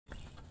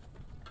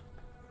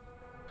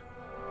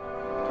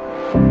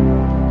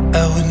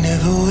I would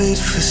never wait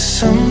for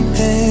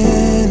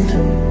something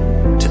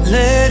to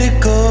let it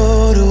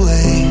go to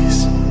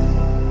waste,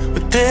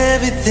 with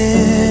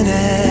everything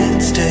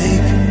at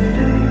stake.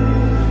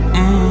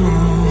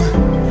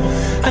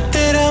 I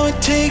thought I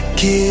would take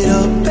it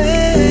all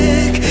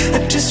back.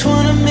 I just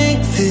wanna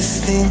make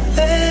this thing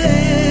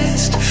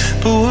last,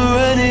 but we're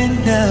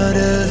running out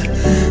of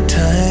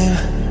time.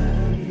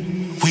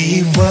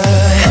 We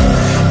were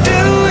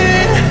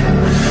doing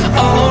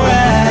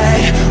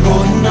alright,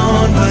 holding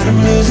on, but I'm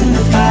losing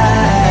the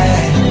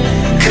fight.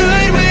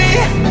 Could we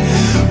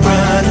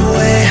run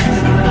away?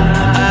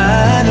 I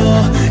know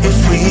if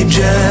we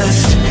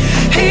just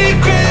hit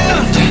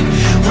ground,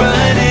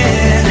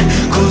 running,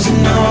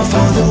 closing off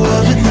all the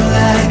world with no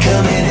light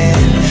coming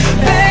in,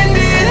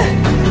 bending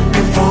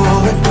before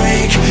we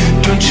break.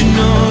 Don't you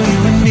know you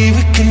and me,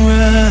 we can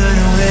run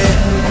away.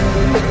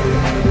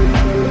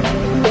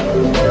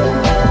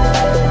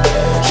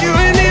 You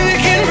and me, we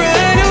can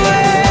run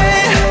away.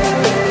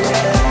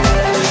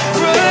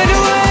 Run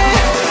away,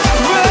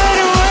 run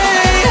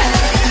away.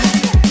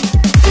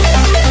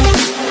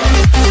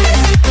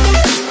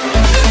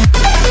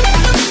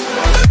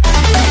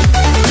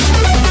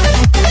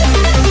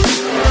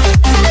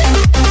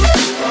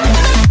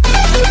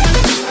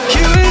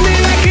 You and me,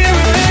 we can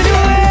run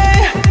away.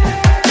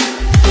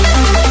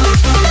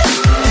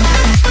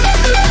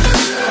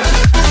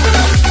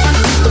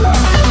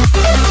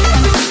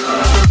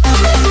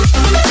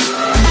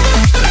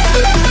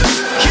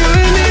 You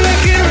and me, we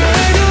can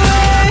run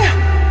away.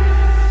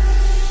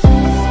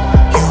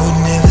 You would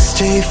never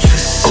stay for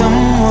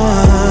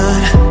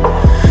someone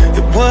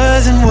that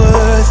wasn't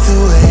worth the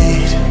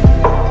wait.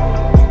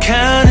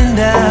 Counting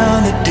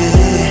down the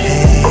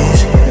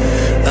days.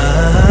 I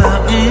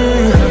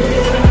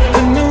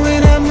know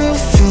when I'm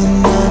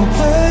moving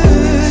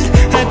onward,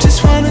 I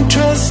just wanna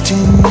trust in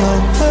your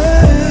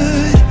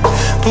word,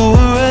 but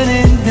we're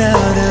running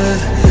out of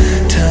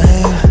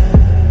time.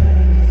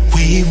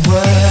 We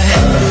were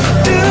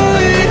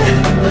doing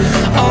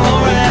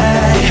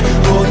alright,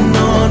 holding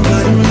on,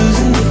 but I'm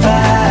losing the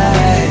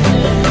fight.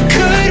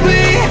 Could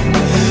we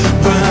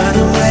run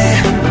away?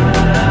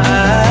 I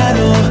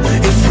know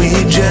if we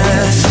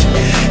just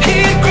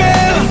hit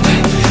ground,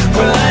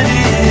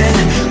 running,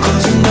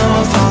 closing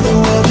off all the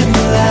world with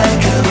no light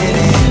coming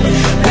in,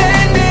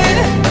 bending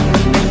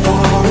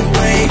before we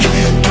break.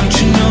 Don't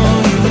you know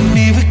you and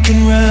me, we can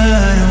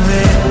run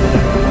away.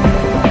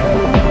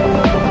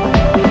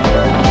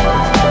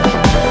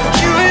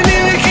 You and me,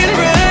 we can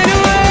run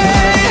away.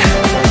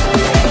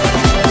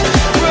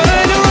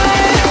 Run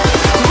away,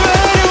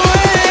 run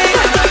away.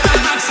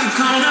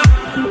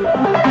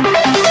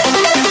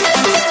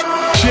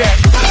 Check.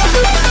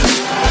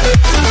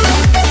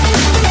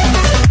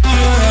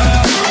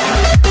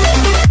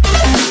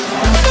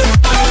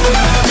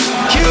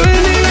 You and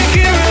me, we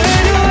can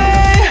run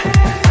away.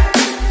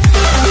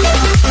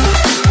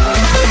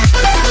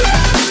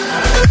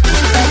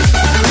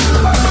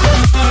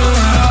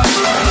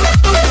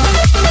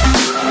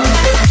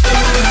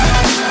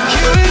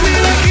 You and me,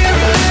 we can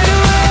run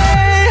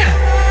away.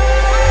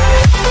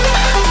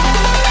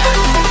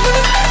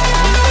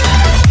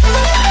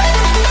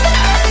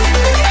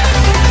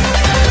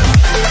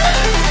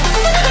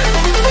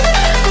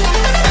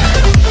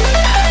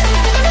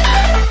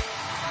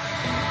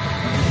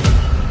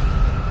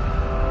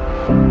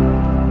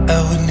 I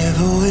would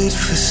never wait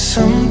for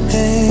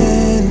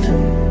something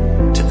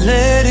to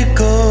let it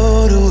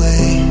go to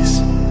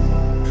waste,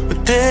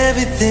 with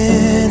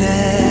everything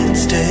at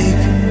stake.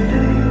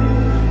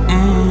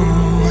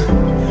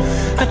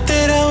 I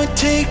thought I would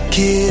take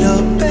it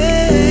all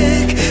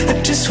back. I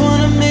just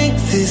wanna make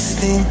this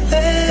thing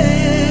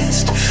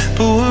last,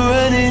 but we're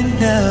running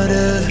out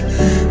of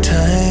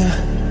time.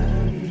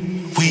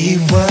 We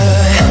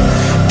were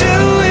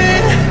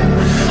doing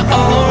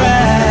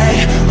alright,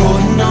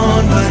 holding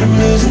on, but I'm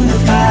losing the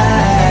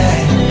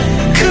fight.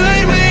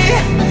 Could we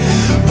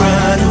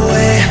run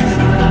away?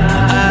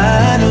 I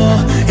know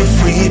if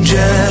we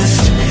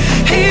just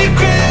hit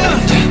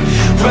ground,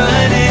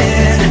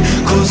 running,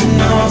 closing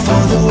off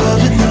all the world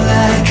with no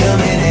light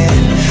coming in,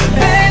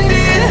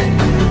 bending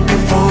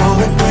before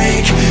we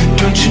break.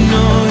 Don't you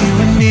know you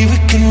and me, we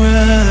can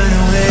run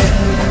away.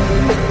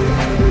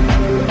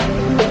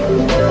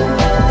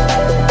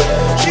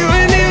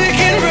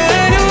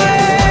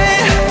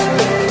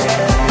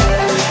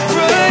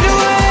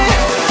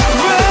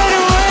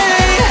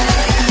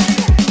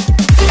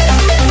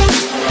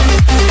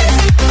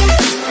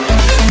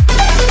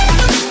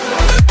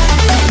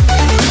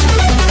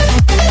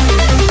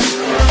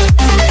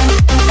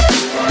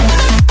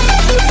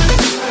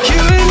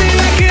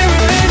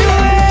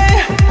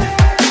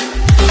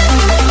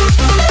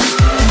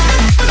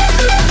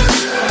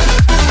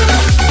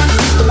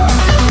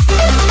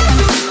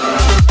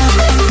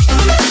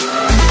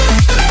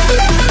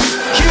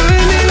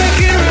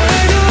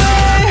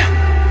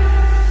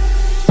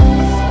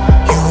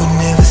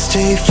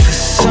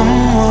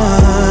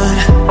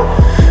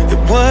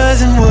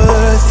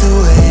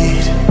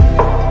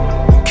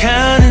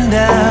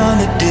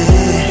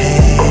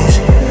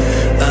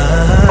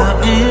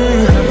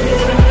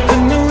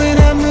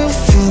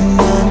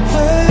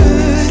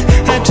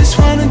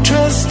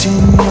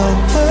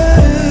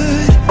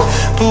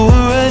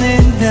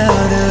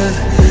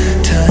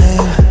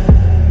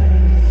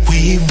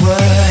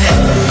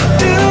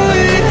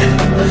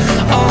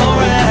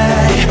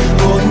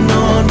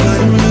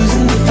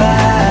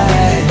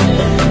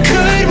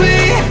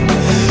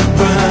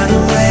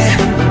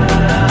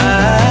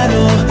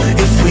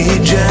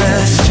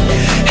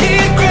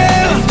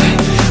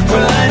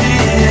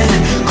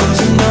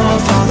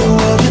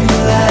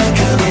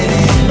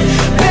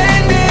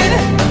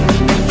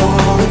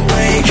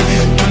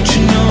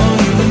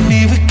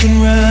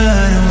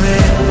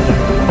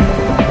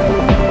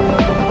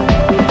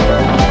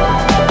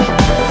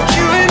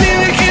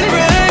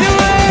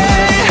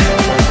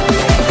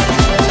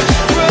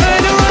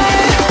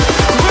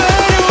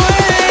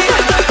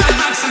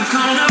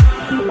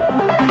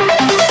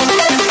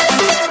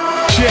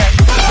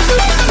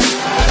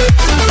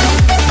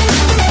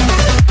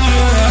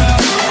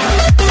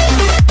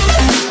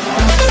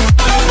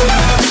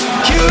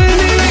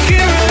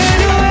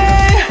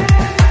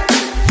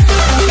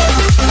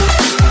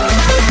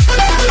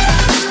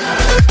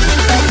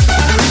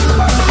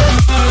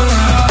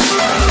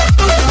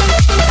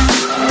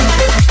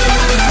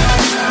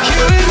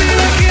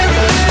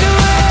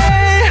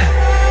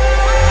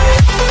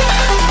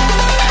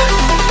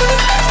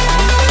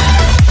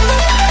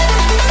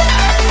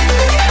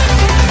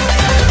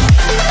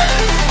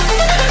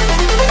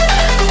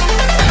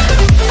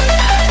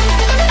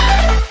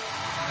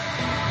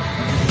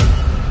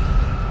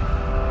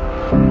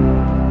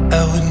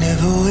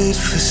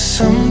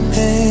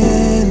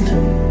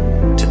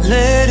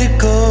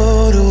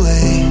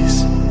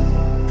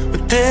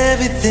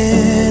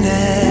 everything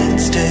at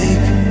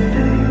stake.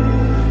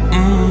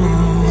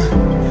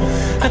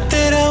 I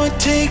thought I would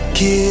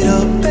take it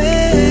all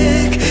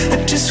back.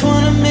 I just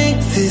wanna make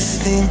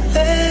this thing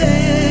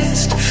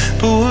last,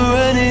 but we're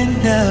running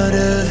out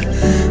of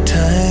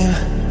time.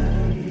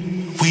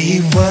 We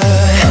were